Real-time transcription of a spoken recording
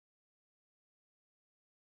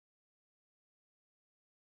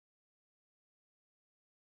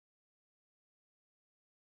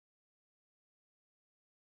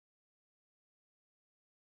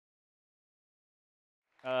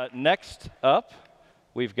Next up,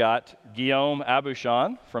 we've got Guillaume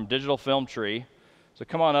Aubuchon from Digital Film Tree. So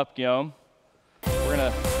come on up, Guillaume. We're going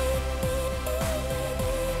to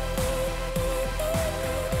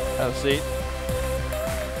have a seat.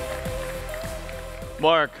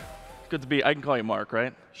 Mark, good to be. I can call you Mark,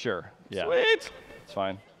 right? Sure. Yeah. Sweet. It's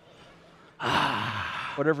fine.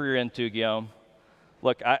 Whatever you're into, Guillaume.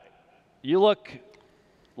 Look, you look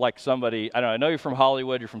like somebody. I don't know. I know you're from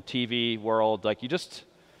Hollywood. You're from TV world. Like you just.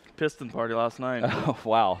 Piston party last night. Oh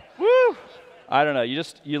wow. Woo! I don't know. You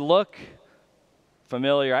look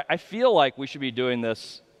familiar. I feel like we should be doing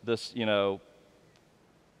this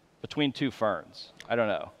between two ferns. I don't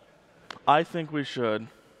know. I think we should.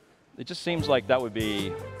 It just seems like that would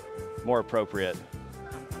be more appropriate.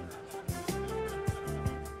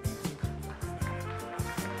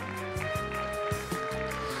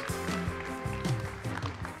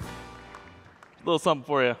 A little something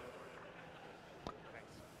for you.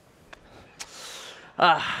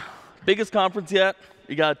 Biggest conference yet?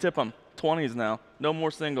 You gotta tip them. 20s now. No more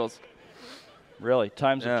singles. Really?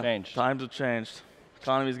 Times have changed. Times have changed.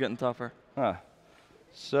 Economy's getting tougher. Huh.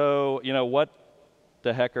 So, what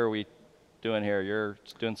the heck are we doing here? You're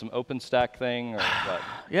doing some OpenStack thing or what?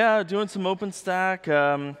 Yeah, doing some OpenStack.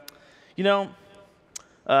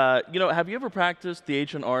 Have you ever practiced the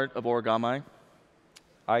ancient art of origami?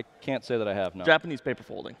 I can't say that I have, no. Japanese paper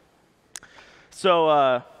folding.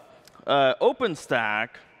 So OpenStack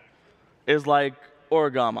is like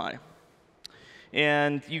origami.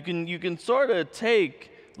 And you can sort of take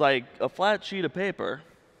like a flat sheet of paper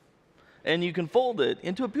and you can fold it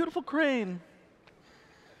into a beautiful crane.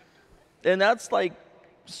 And that's like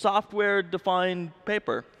software-defined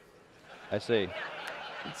paper. I see.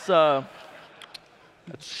 It's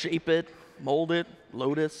shape it, mold it,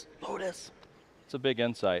 lotus. It's a big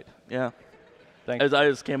insight. Yeah. Thanks. As I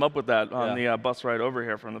just came up with that on the bus ride over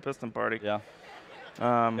here from the piston party. Yeah.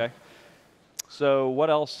 Okay. So what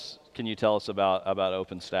else can you tell us about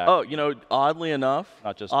OpenStack? Oh, oddly enough.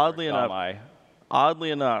 Not just oddly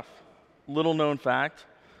enough, little known fact,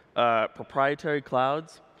 proprietary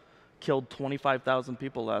clouds killed 25,000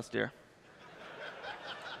 people last year.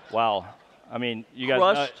 Wow. I mean, you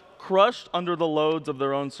guys crushed under the loads of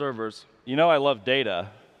their own servers. I love data.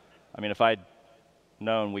 I mean, if I'd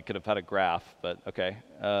known, we could have had a graph, but okay.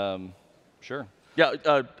 Sure.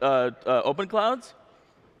 Yeah, open clouds,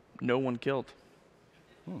 no one killed.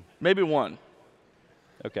 Maybe one.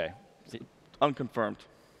 Okay. Unconfirmed.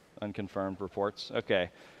 Unconfirmed reports. Okay.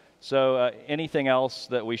 So anything else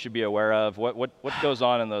that we should be aware of? What goes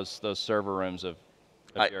on in those server rooms of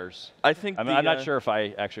yours? I think I'm not sure if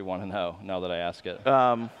I actually want to know now that I ask it.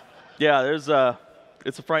 Yeah, it's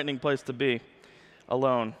a frightening place to be,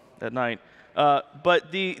 alone at night.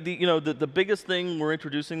 But the biggest thing we're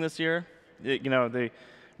introducing this year,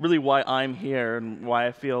 really why I'm here and why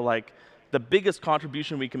I feel like the biggest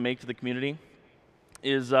contribution we can make to the community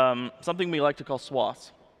is something we like to call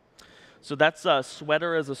SWAS. So that's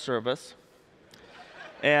Sweater as a Service.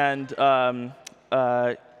 And, IT...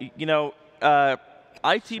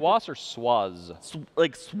 SWAS or SWAS?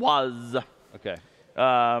 Like SWAS. Okay.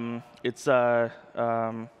 It's sort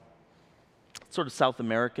of South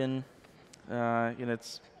American in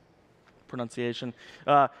its pronunciation.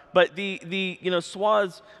 But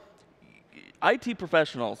SWAS, IT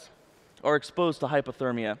professionals are exposed to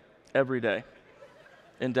hypothermia every day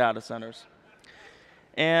in data centers.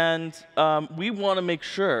 And we want to make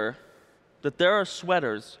sure that there are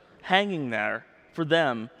sweaters hanging there for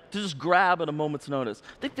them to just grab at a moment's notice.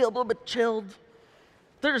 They feel a little bit chilled.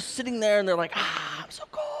 They're just sitting there and they're like, I'm so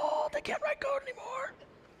cold, I can't write code anymore.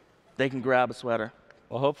 They can grab a sweater.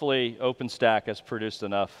 Well, hopefully OpenStack has produced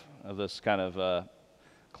enough of this kind of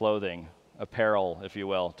clothing, apparel, if you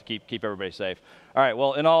will, to keep everybody safe. All right.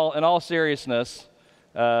 Well, in all seriousness,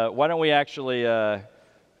 why don't we actually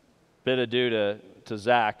bid adieu to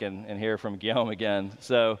Zach and hear from Guillaume again?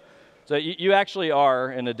 So you actually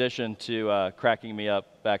are, in addition to cracking me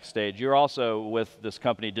up backstage, you're also with this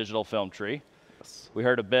company, Digital Film Tree. Yes. We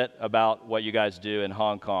heard a bit about what you guys do in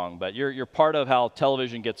Hong Kong, but you're part of how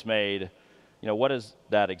television gets made. What is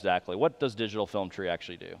that exactly? What does Digital Film Tree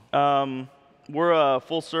actually do? We're a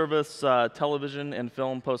full-service television and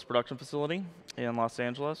film post-production facility in Los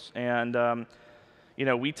Angeles. And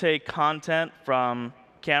we take content from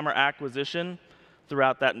camera acquisition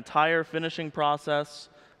throughout that entire finishing process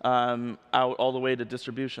out all the way to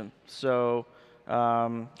distribution. So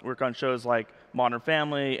work on shows like Modern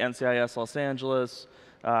Family, NCIS Los Angeles.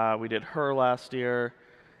 We did Her last year.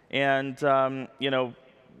 And,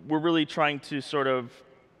 we're really trying to sort of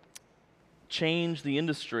change the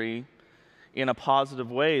industry in a positive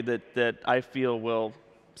way that I feel will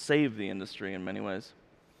save the industry in many ways.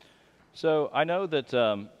 So I know that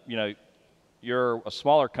you're a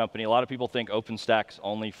smaller company. A lot of people think OpenStack's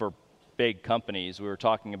only for big companies. We were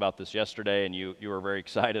talking about this yesterday, and you were very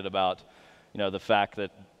excited about the fact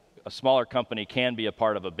that a smaller company can be a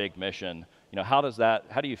part of a big mission. How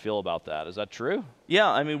do you feel about that? Is that true? Yeah,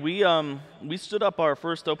 I mean, we stood up our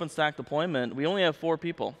first OpenStack deployment. We only have 4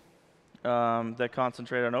 people that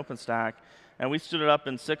concentrate on OpenStack, and we stood it up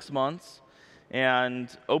in 6 months. And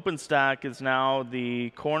OpenStack is now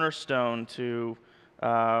the cornerstone to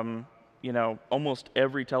almost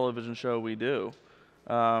every television show we do,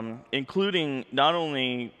 including not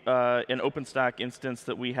only an OpenStack instance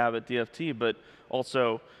that we have at DFT, but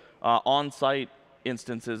also on-site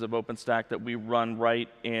instances of OpenStack that we run right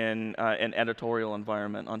in an editorial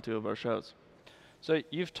environment on 2 of our shows. So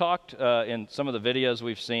you've talked in some of the videos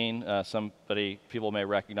we've seen. People may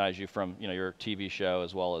recognize you from your TV show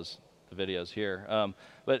as well as the videos here.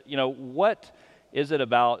 But what is it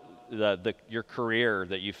about your career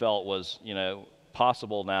that you felt was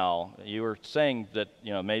possible now? You were saying that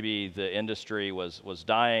maybe the industry was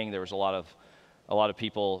dying. There was a lot of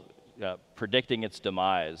people predicting its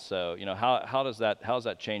demise. So how has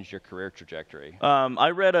that changed your career trajectory? I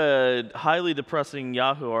read a highly depressing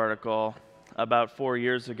Yahoo article about 4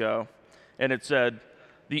 years ago, and it said,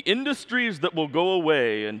 "The industries that will go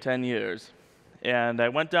away in 10 years." And I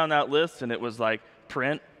went down that list, and it was like,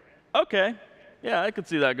 print, okay, yeah, I could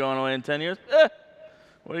see that going away in 10 years.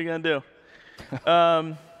 What are you going to do?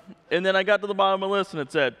 And then I got to the bottom of the list, and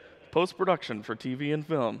it said, post-production for TV and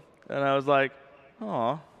film. And I was like,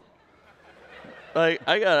 aw. Like,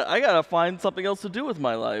 I gotta find something else to do with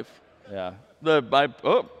my life. Yeah. But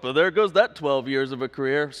there goes that 12 years of a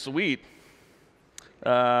career. Sweet. We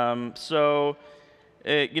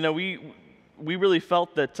really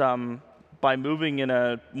felt that by moving in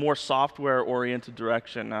a more software-oriented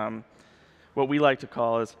direction, what we like to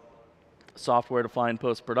call is software-defined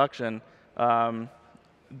post-production,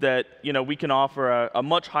 that we can offer a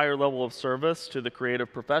much higher level of service to the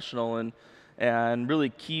creative professional and really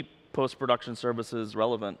keep post-production services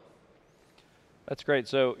relevant. That's great.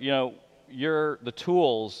 So the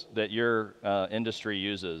tools that your industry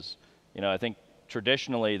uses, I think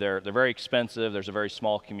traditionally they're very expensive. There's a very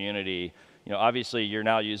small community. Obviously you're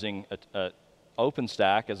now using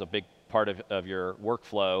OpenStack as a big part of your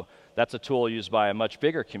workflow. That's a tool used by a much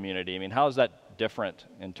bigger community. I mean, how is that different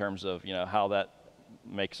in terms of how that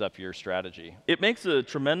makes up your strategy? It makes a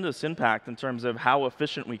tremendous impact in terms of how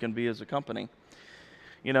efficient we can be as a company.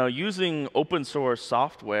 Using open source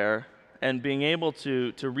software and being able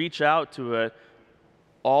to reach out to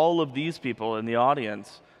all of these people in the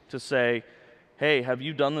audience to say, hey, have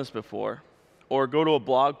you done this before? Or go to a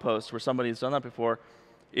blog post where somebody's done that before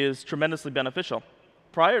is tremendously beneficial.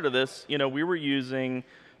 Prior to this, we were using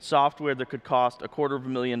software that could cost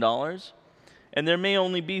 $250,000, and there may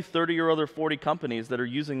only be 30 or 40 companies that are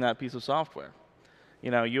using that piece of software.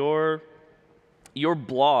 Your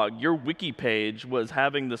blog, your wiki page was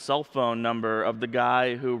having the cell phone number of the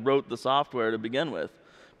guy who wrote the software to begin with,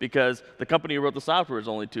 because the company who wrote the software is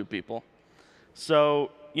only 2 people.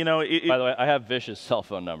 So, by the way, I have Vish's cell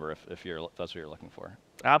phone number if that's what you're looking for.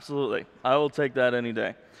 Absolutely. I will take that any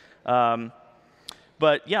day.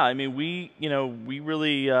 But yeah, I mean, we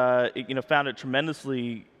really found it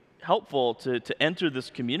tremendously helpful to enter this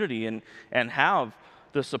community and have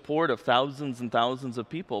the support of thousands and thousands of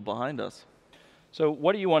people behind us. So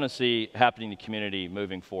what do you want to see happening in the community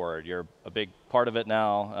moving forward? You're a big part of it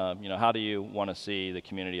now. How do you want to see the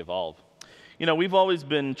community evolve? We've always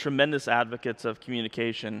been tremendous advocates of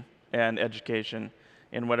communication and education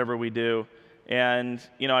in whatever we do. And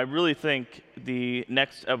I really think the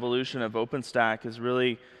next evolution of OpenStack is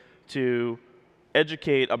really to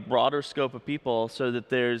educate a broader scope of people so that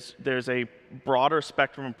there's a broader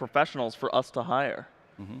spectrum of professionals for us to hire.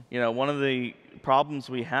 Mm-hmm. One of the problems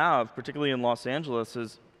we have, particularly in Los Angeles,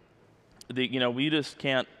 is we just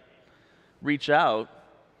can't reach out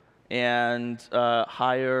and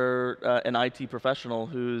hire an IT professional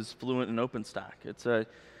who's fluent in OpenStack.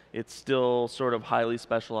 It's still sort of highly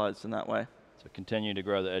specialized in that way. So continue to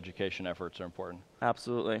grow the education efforts are important.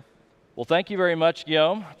 Absolutely. Well, thank you very much,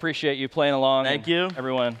 Guillaume. Appreciate you playing along. Thank you.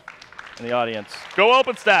 Everyone in the audience. Go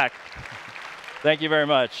OpenStack. Thank you very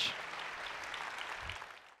much.